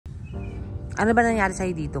Ano ba nangyari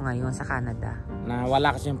sa'yo dito ngayon sa Canada?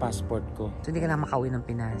 Wala kasi yung passport ko. So hindi ka na makauwi ng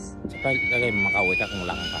Pinas? So lagay mo makauwi ka kung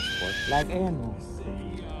wala kang passport. Like ayan o.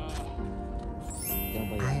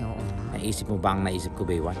 Ay, oo. Naisip mo ba ang naisip ko,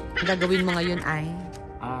 Baywan? Ang gagawin mo ngayon ay?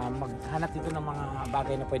 Maghanap dito ng mga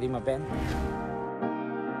bagay na pwede mabenta.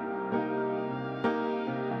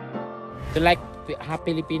 So like, half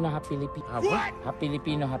Filipino, half Filipino. What? Half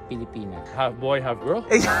Filipino, half Filipina. Half boy, half girl?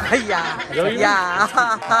 Yeah. Really? Yeah.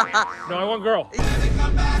 No, I want girl.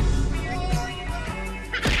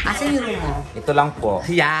 Asan yung room mo? Ito lang po.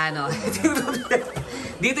 Yan, o.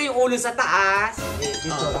 Dito yung ulo sa taas.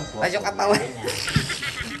 Dito lang po. Tapos yung katawan.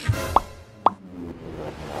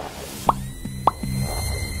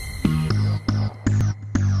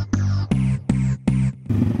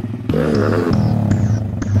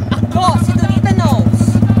 Ako, si Donita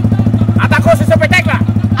knows. At ako si Super Tekla.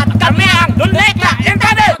 At Kami ang Donekla in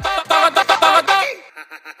Ka-Tandem!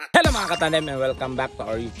 Hello mga katandem and welcome back to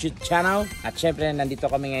our YouTube channel. At syempre nandito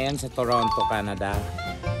kami ngayon sa Toronto, Canada.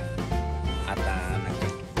 At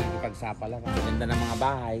nagpagsapala kami. Ganda ng mga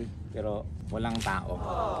bahay pero walang tao.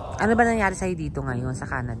 Ano ba nangyari sa'yo dito ngayon sa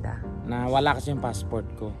Canada? Wala kasi yung passport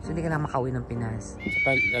ko. So hindi ka na makauwi ng Pinas? So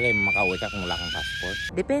lagay mo makauwi ka kung wala kang passport.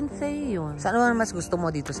 Depende sa'yo yun. Saan naman mas gusto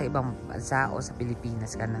mo dito sa ibang bansa o sa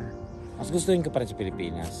Pilipinas ka na? Mas gustuhin ko pa rin sa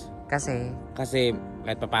Pilipinas. Kasi? Kasi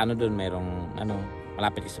kahit paano doon merong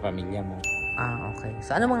malapit ka sa pamilya mo. Okay.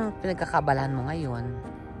 So ano mang pinagkakabalahan mo ngayon?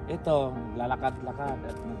 Ito, lalakad-lakad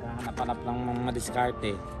at naghahanap-hanap ng mga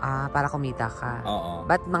diskarte. Para kumita ka? Oo.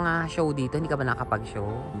 Ba't mga show dito? Hindi ka ba nakapag-show?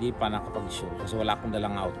 Hindi pa nakapag-show kasi wala akong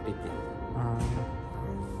dalang outfit eh.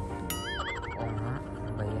 Oo nga.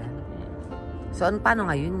 Ano ba yan? So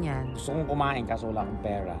paano ngayon yan? Gusto kong kumain kaso wala akong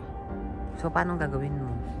pera. So paano gagawin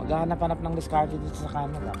mo? Maghahanap-hanap ng diskarte dito sa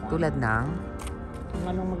Canada. Tulad ng? Kung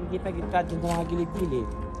anong magkikita-kita dyan sa mga gilid-gilid.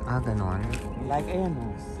 Ganon. Like ayan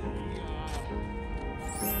o.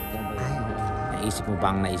 Ay, oo. Naisip mo ba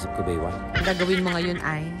ang naisip ko, Baywan? Ang gagawin mo ngayon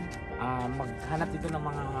ay? Maghanap dito ng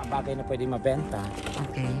mga bagay na pwede mabenta.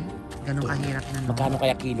 Okay. Ganon kahirap na, no? Magkano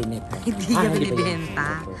kaya kilo nito? Hindi ka Hindi ba binibenta.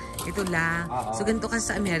 yan? Ito lang. Oo. So ganito kasi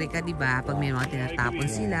sa Amerika, di ba? Pag may mga tinatapon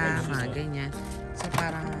sila, mga ganyan. So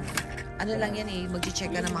parang, ano lang yan eh, mag-check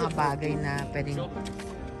ka ng mga bagay na pwedeng,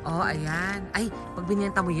 ayan. Ay, pag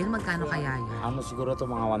binenta mo yan, magkano kaya yan? Siguro ito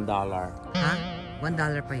mga $1. Ha?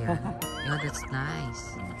 $1 pa yan? Yeah, that's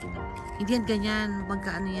nice. Hindi yan ganyan.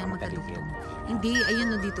 Magkaano yan, magkaduktong. Hindi, ayun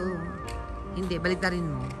no, dito. Hindi, baliktarin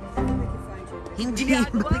mo. Hindi,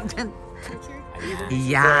 baliktarin.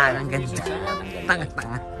 Yan, ang ganda.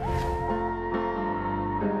 Tanga-tanga.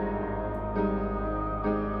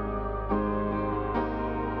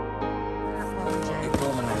 Ito,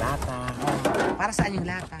 mga lata. Para saan yung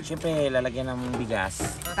lata? Siyempre, lalagyan ng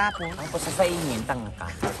bigas. Tapos, sa saingin, tanga ka.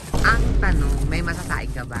 ang tanong, may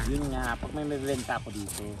masasaing ka ba? Yun nga, pag may mabibenta ako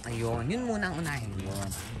dito. Ayun, yun muna ang unahin. Yun.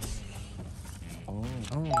 Oh.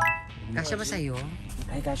 Kasya ba sa'yo?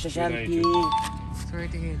 Ay, kasya Shanti. Sorry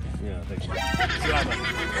to hear that. Yeah, thank you.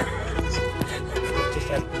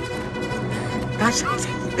 Kasya ba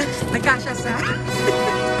sa'yo? Nagkasya sa...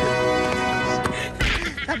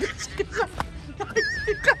 Sabi ko sa'yo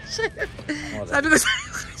kasya. Sabi ko sa'yo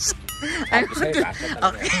kasya. Ay,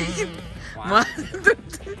 okay. 1, 2,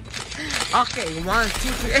 3. Okay, 1, 2,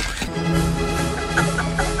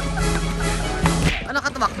 3. Ano ka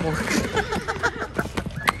tumakbo?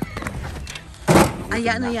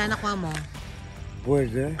 Ayan, nakuha mo.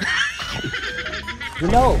 Burger?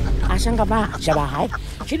 Hello, asan ka ba? Sa bahay?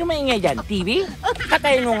 Sino maingay dyan? TV?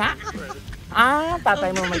 Tatay mo nga?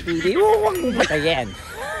 Tatay mo may TV? Huwag mong patayin.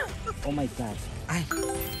 Oh my God. Ay,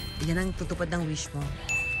 yan ang tutupad ng wish mo.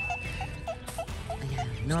 Ayan.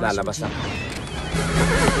 No, Lalabas na.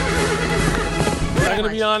 I'm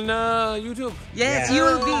gonna be on YouTube. Yes, you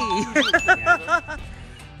will be.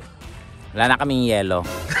 Wala na kaming yelo.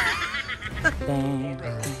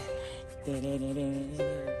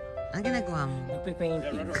 Ang ginagawa mo?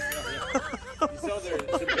 Nagpe-painting. You sell there,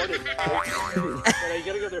 it's important. You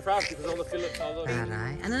gotta go there fast because all the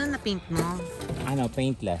Aray, ano na na-paint mo?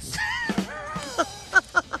 Paintless.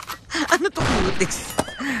 Ano to, cutex?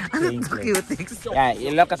 Ano to, cutex? Yeah,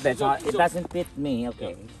 you look at this. It doesn't fit me.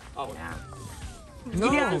 Okay. Yeah.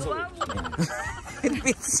 No. It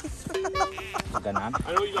fits. Ganon.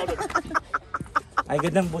 I know you got it. Ay,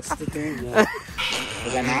 gandang boots dito.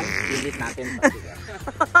 Ganon. Pilit natin.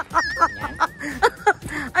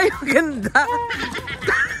 Ay, maganda.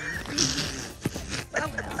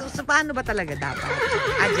 So, paano ba talaga dapat?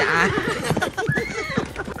 Diyan.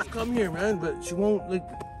 Come here, man, but she won't like.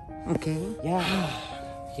 Okay. Yeah.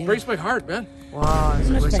 Breaks my heart, man. Wow,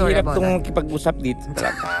 Mas sorry mahirap about itong that. kipag-usap dito.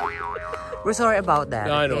 We're sorry about that.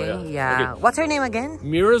 No, I know, okay? yeah. What's her name again?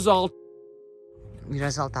 Mirazal.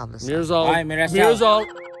 Mirazal Tablas. Mirazal. Hi, Mirazal. Mirazal.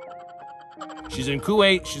 She's in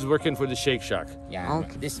Kuwait. She's working for the Shake Shack. Yeah.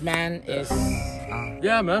 Okay. This man is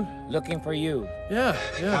Yeah, man. looking for you. Yeah,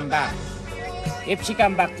 yeah. Come back. If she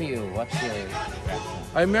come back to you, what's your reaction?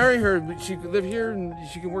 I marry her. She could live here and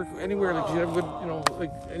she can work anywhere. Like she have good, you know,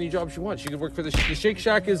 like any job she wants. She could work for the Shake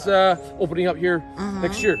Shack is opening up here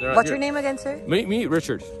next year. What's your name again, sir? Me,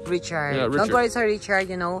 Richard. Richard. Yeah, Don't Richard. worry, sir, Richard.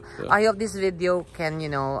 You know, I hope this video can, you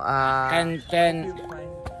know, Can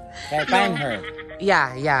find her.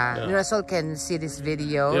 yeah. Mirasol can see this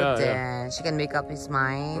video, Yeah, then she can make up his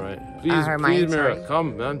mind. Right. Please, her please, mind, Mira, sorry.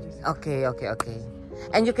 come, man. Okay.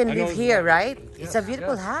 And you can I know live you- here, right? It's a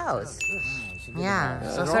beautiful house. Yeah.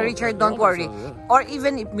 So, no, Sir Richard, no, don't worry. yeah. Or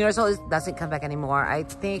even if Mirasol doesn't come back anymore, I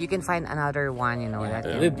think you can find another one, you know. That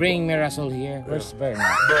We bring Mirasol here. Where's Bernard?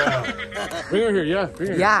 Bring her here, yeah.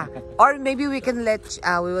 Bring her yeah. Or maybe we can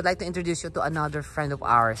we would like to introduce you to another friend of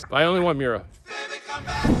ours. I only want Mira.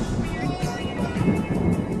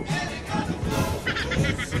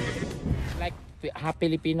 Like half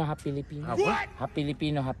Filipino, half Filipino. What? Half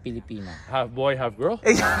Filipino, half Filipino. Half boy, half girl?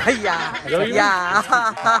 yeah. Really? Yeah.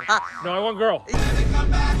 No, I want girl.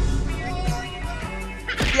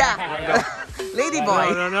 yeah. Lady boy.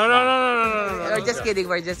 No. We're just kidding.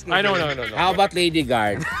 We're just kidding. I know. How about Lady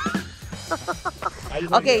Guard?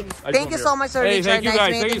 Okay, thank you so much, Sir Hey, Richard. thank you, Nice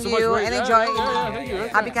guys. meeting Thank you so much you. for- And yeah, enjoy. yeah, thank you.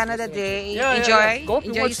 Happy Canada Day. Yeah. Enjoy. Go up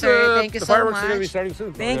and Enjoy, watch sir. the- Thank you the so fireworks are gonna be much. starting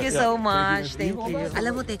soon. Thank you Yeah. so much. Thank Thank you. you.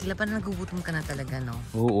 Alam mo, Tekla, parang nagugutom ka na talaga, no?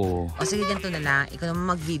 Oo. O sige, ganito na lang. Ikaw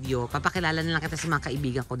naman mag-video. Papakilala na lang kita sa mga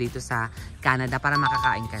kaibigan ko dito sa Canada para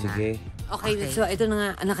makakain ka na. Sige. Okay, so ito na nga.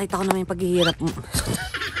 Nakita ko naman yung paghihirap mo.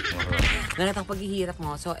 Nakita ko paghihirap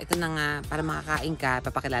mo. So ito na nga, para makakain ka,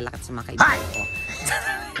 papakilala kita sa mga kaibigan ko.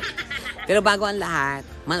 Pero bago ang lahat,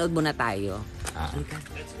 manood muna tayo. Halika.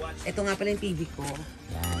 Ito nga pala yung TV ko.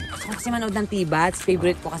 Yan. Gusto ko kasi manood ng T-Bats.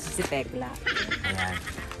 Favorite ko kasi si Tekla. Ayan.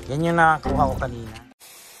 Yan yung nakakuha ko kanina.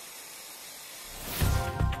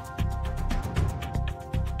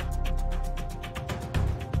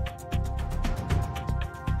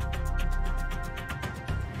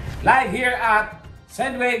 Live here at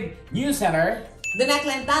Sendwave News Center.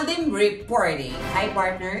 Donekla and Tandem reporting. Hi,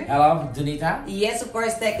 partner. Hello, Donita. Yes, of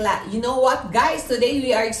course, Tekla. You know what, guys? Today,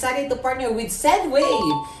 we are excited to partner with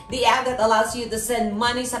Sendwave, the app that allows you to send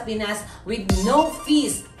money sa Pinas with no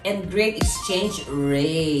fees and great exchange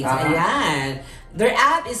rates. Ayan. Their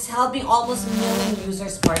app is helping almost million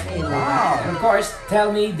users partner. Wow. Of course,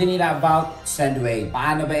 tell me, Donita, about Sendwave.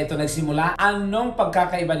 Paano ba ito nagsimula? Anong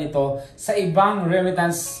pagkakaiba nito sa ibang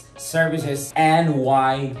remittance services and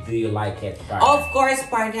why do you like it, partner? Of course,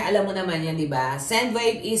 partner, alam mo naman yan, di ba?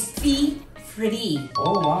 Sendwave is fee-free.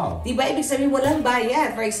 Oh, wow. Diba, ibig sabihin walang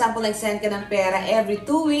bayad. For example, nag-send ka ng pera every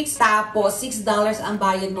 2 weeks, tapos $6 ang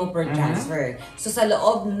bayad mo per transfer. So, sa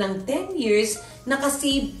loob ng 10 years,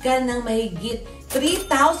 nakasave ka ng mahigit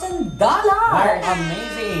 $3,000! Wow,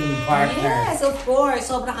 amazing, partner. Yes, of course.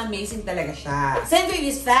 Sobrang amazing talaga siya. Sendwave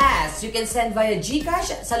is fast. You can send via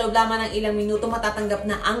GCash. Sa loob lamang ng ilang minuto, matatanggap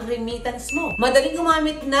na ang remittance mo. Madaling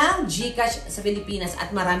gumamit ng GCash sa Pilipinas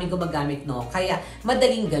at maraming gumagamit, no? Kaya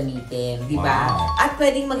madaling gamitin, di ba? Wow. At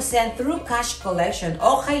pwedeng mag-send through cash collection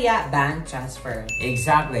o kaya bank transfer.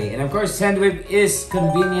 Exactly. And of course, Sendwave is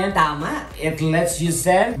convenient. Tama. It lets you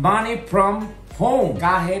send money from home.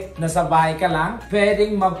 Kahit nasa bahay ka lang,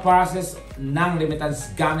 pwedeng mag-process ng remittance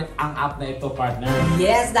gamit ang app na ito, partner.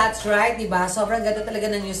 Yes, that's right, di ba? Sobrang ganda talaga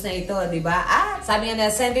ng news na ito, di ba? At sabi nga na,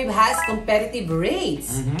 Sendwave has competitive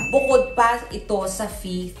rates. Bukod pa ito sa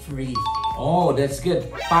fee-free. Oh, that's good.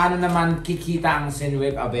 Paano naman kikita ang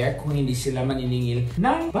Sendwave Aware kung hindi sila maniningil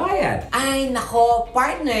ng bayad? Ay, nako,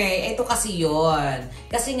 partner, ito kasi yon.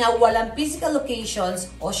 Kasi nga, walang physical locations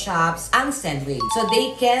o shops ang Sendwave. So,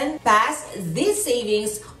 they can pass these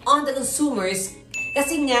savings on the consumers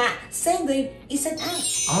kasi nga, Sendwave is an app.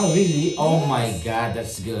 Oh, really? Oh my God,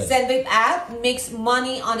 that's good. Sendwave app makes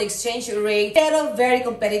money on exchange rate pero very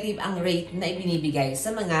competitive ang rate na ibinibigay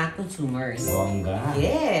sa mga consumers. Bongga.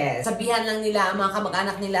 Yes! Sabihan lang nila ang mga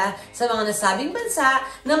kamag-anak nila sa mga nasabing bansa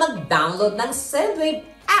na mag-download ng Sendwave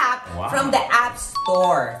app from the App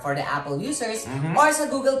Store for the Apple users or sa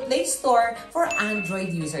Google Play Store for Android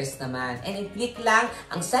users naman. And i-click lang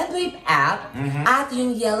ang Sendwave app at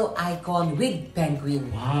yung yellow icon with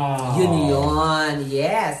penguin. Wow! Yun yun.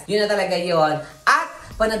 Yes! Yun na talaga yun. At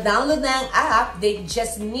pag na-download na ang app, they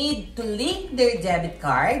just need to link their debit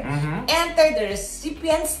card, enter the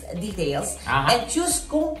recipient's details, and choose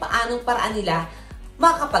kung paanong paraan nila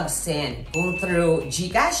makapag-send. Kung through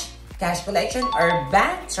GCash, cash collection, or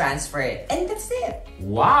bank transfer. And that's it.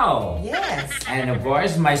 Wow! Yes. And of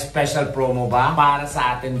course, may special promo ba para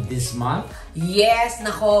sa atin this month? Yes,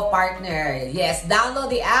 nako partner. Yes, download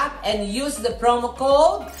the app and use the promo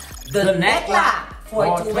code Donekla for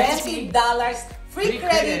 $20 free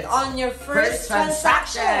credit on your first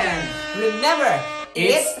transaction. Remember,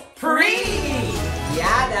 it's free!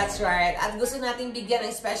 Yeah, that's right. At gusto nating bigyan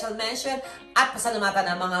ng special mention at pasalamatan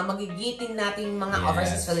ang mga magigiting nating mga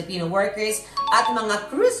overseas Filipino workers at mga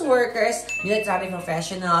cruise workers, military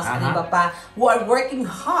professionals, at iba pa who are working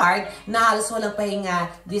hard na halos walang pahinga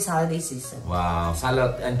this holiday season. Wow,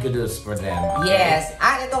 salute and kudos for them. Yes,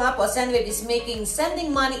 at ito nga po, Sendwave is making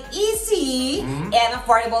sending money easy and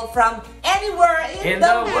affordable from anywhere in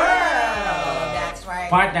the world. That's right.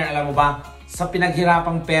 Partner, alam mo ba? Sa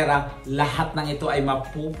pinaghirapang pera, lahat ng ito ay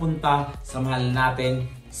mapupunta sa mahal natin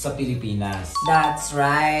sa Pilipinas. That's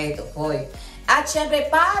right. Oy. At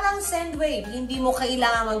syempre, parang Sendwave, hindi mo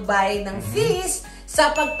kailangan magbayad ng fees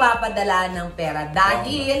sa pagpapadala ng pera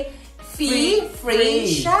dahil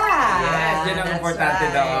fee-free siya. Yes, yun ang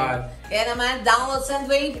importante doon. Kaya naman, download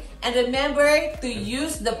Sendwave and remember to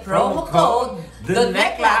use the promo code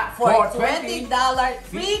Donekla for $20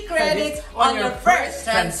 free credits on your first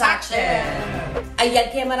transaction.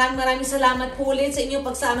 Ayan, kaya maraming salamat po ulit sa inyong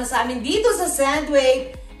pagsama sa amin dito sa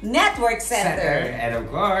Sendwave Network Center. And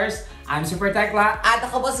of course, I'm Super Tekla. At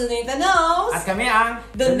ako po si Nita Knows. At kami ang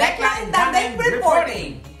Donekla and Ka-Tandem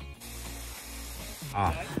reporting.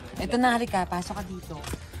 Ito na, halika. Pasok ka dito.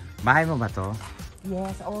 Bahay mo ba to?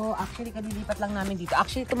 Yes, actually, kalilipat lang namin dito.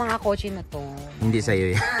 Actually, ito mga kotse na to. Hindi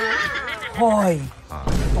sa'yo yan. Hoy!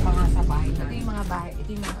 Ito ka nga sa bahay na. Ito yung mga bahay. Ito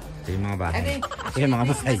yung mga bahay. Ito yung mga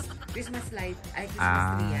bahay. Christmas light. Ay, Christmas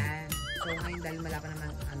tree yan. So, ngayon dahil malapa naman,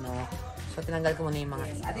 so tinanggal ko muna yung mga.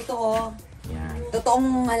 At ito, Yan.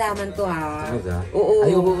 totoong halaman to, ha? Talaga? Oo.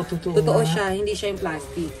 Ay, oo, totoo. Totoo siya. Hindi siya yung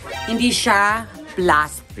plastic. Hindi siya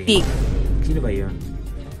plastic. Sino ba yun?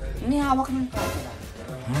 Inihawak ng camera.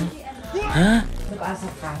 Ha?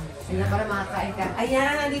 Napasok ka. Ayan, para makakain ka.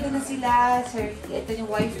 Ayan, nandito na sila, sir. Ito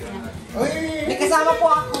yung wife niya. May kasama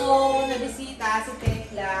po ako na bisita, si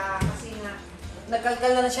Tekla. Kasi nga,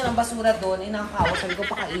 nagkalkal na siya ng basura doon. Nakakawa. Sabi ko,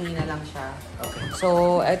 pakainin na lang siya.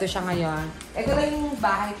 So, ito siya ngayon. Ito na yung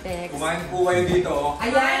bahay, Tex. Kumain po kayo dito.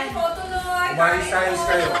 Ayan. Umalis kayo.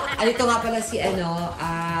 Ito nga pala si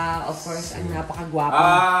of course, ang napakagwapo.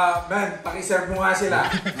 Man, pakiserve mo nga sila.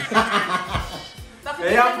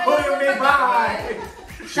 Kaya po yung may bahay.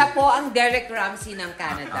 Siya po ang Derek Ramsey ng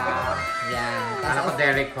Canada. Yan. Kala ko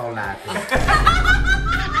Derek Paulat.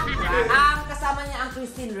 Ang kasama niya ang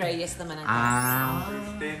Christine Reyes naman ang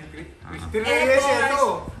Christine Reyes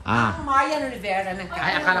ito. ang Marian Rivera ng Canada.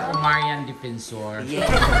 Ay, akala ko Marian Defensor.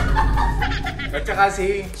 At saka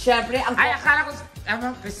si... Siyempre, ang Ay, akala ko,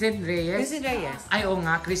 Christine Reyes. Christine Reyes. Ay, oo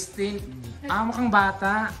nga, Christine. Mukhang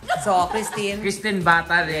bata. So, Christine. Christine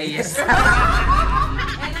Bata Reyes.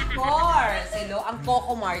 And of course, hello, ang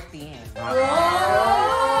Coco Martin.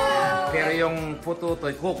 Pero yung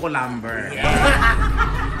pututoy, Coco Lumber.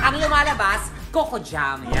 Ang lumalabas, Coco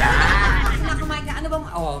Jam. Kasi na kumain ka, ano bang,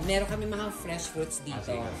 meron kami mga fresh fruits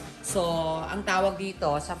dito. So, ang tawag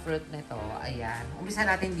dito sa fruit na ito, ayan. Umpisa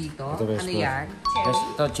natin dito. Ano yan?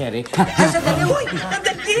 Ito, cherry. Ay, sandali, uy!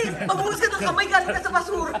 Sandali! Mabuhos ka ng kamay, galing ka sa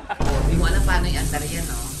basura. Hindi mo alam paano yung andar yan,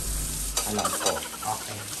 no? Alam ko.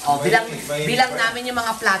 Okay. Bilang namin yung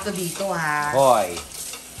mga plato dito, ha? Hoy.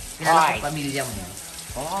 Kilala ko pamilya mo.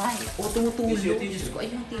 Ay, tumutulong. Diyos ko, ay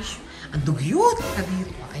yung tissue. Ang dugyot!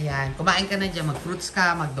 Kadiri. Ayan, kumain ka na dyan, mag-fruits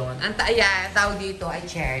ka, mag-don. Ayan, tawag dito ay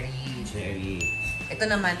cherry. Cherry. Ito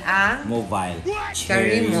naman ang Mobile.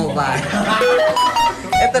 cherry mobile.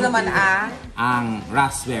 Ito naman Ang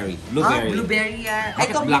raspberry. Blueberry. Blueberry yan.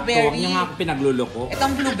 Bakit Itong black to? blueberry. Yung nga ako pinagluloko.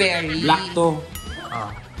 Itong blueberry. Black to.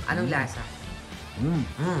 Anong lasa?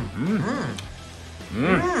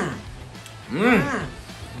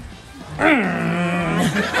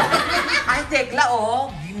 Ay, tekla,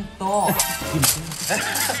 ginto.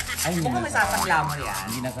 Ay, Kung may sasangla mo yan.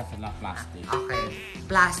 Hindi nasasala plastic. Okay.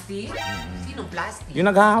 Plastic? Sinong plastic? Yung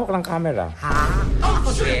naghahawak ng camera. Ha?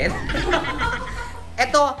 Ako din.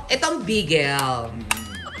 Ito ang Bigel.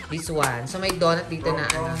 This one. So may donut dito na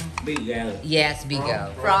ano. Bigel. Yes,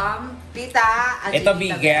 Bigel. From Tita Angelita. Ito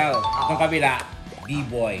Bigel. Itong kabila,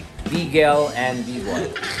 B-boy. Bigel and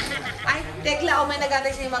B-boy. Ay, tekla, may nagatay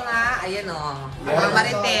sa mga, ayan mga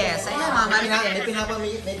marites. Ayan, mga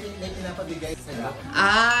marites. May pinapabigay sa'yo.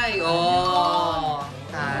 Ay,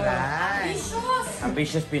 taray.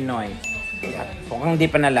 Ambitious Pinoy. Mukhang hindi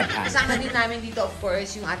pa nalaghan. Kasama din namin dito, of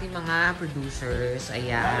course, yung ating mga producers.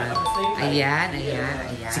 Ayan. Ayan.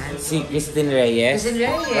 Si Christine Reyes. Christine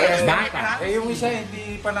Reyes. Bata. Eh, yung isa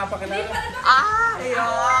hindi pa napakilala.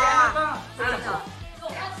 Ayun.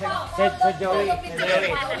 Sir Joey.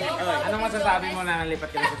 Anong masasabi mo na nalipat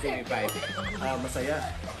ka na sa TV5? Masaya.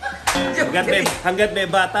 Hanggat may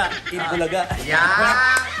bata, itbulaga. Ayan.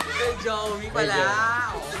 Sir Joey pala.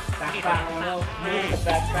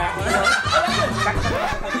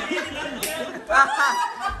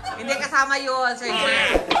 Hindi kasama yun, Sir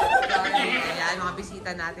Joey. Ayan, mga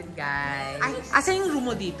bisita natin, guys. Ay, asan yung room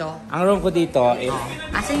mo dito? Ang room ko dito is...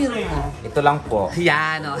 Asan yung room mo? Ito lang po.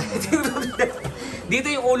 Yan, o. Dito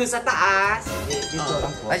yung ulo sa taas. Dito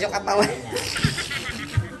lang po. Tapos yung katawan.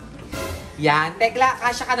 Yan. Tekla,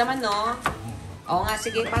 kasya ka naman, no? Oo nga,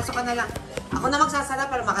 sige. Pasok ka na lang. Ako na magsasara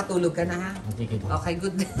para makatulog ka na, ha? Okay,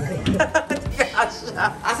 good. Kasya.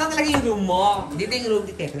 Asan talaga yung room mo? Dito yung room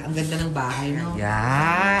ni Tekla. Ang ganda ng bahay, no?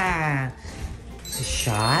 Yan.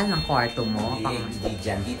 Sosyal ang kwarto mo. Hindi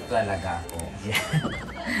dyan. Dito talaga ako.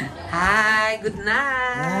 Hi, good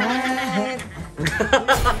night.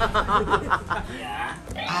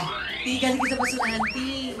 Ti, galing ka sa basurahan, Ti.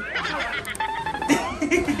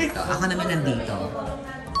 Ako naman nandito. Ayan.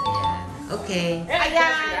 Okay.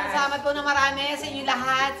 Ayan, salamat po na marami sa inyo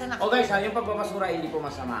lahat. Okay, sa yung pagbabasura, hindi po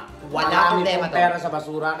masama. Wala Marami problema pong to. pera sa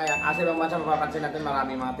basura, kaya kasi bang bansa mapapansin natin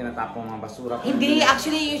marami mga tinatapong mga basura. Hindi,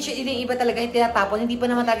 actually, yung iba talaga yung tinatapon, hindi pa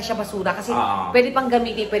naman talaga siya basura. Kasi Oo. pwede pang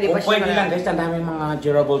gamitin, pwede pa Kung siya. pwede lang guys, ang daming mga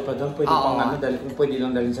durable pa doon. Pwede Oo. pang ano, kung pwede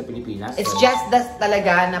lang dalhin sa Pilipinas. It's just that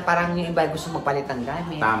talaga na parang yung iba gusto magpalit ng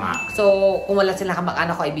gamit. Tama. So, kung wala silang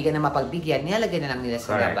kamag-anak o kaibigan na mapagbigyan, nilalagay na lang nila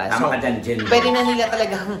sa Correct. labas. Tama So, ka dyan, Jen.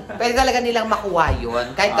 pwede talaga nilang makuha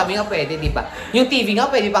yun. Kahit kami nga pwede, di ba? Yung TV nga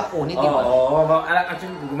pwede pa kunin, di ba? Oo,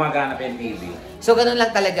 actually gumagana pa yung TV. So, ganun lang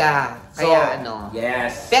talaga. Kaya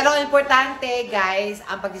Yes. Pero importante, guys,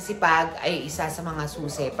 ang pagsisipag ay isa sa mga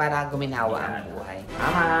susi para guminawa ang buhay.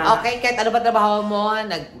 Tama. Okay, kahit ano ba trabaho mo,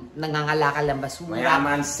 nangangalakal ng basura,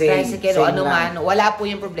 Mayaman, same. tricycle o Same ano lang. man, wala po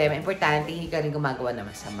yung problema. Importante, hindi ka rin gumagawa ng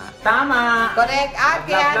masama. Tama. Correct. At Love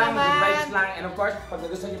kaya lang, naman, good vibes lang. And of course, pag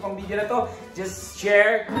nagustuhan niyo pang video na to, just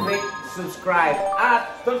share, rate, subscribe.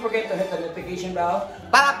 At don't forget to hit the notification bell.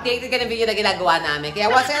 para updated ka ng video na ginagawa namin.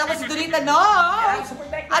 Kaya once again ako si Donekla, no?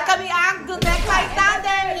 At kami ang Donekla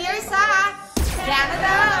Ka-Tandem here sa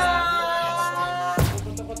Canada!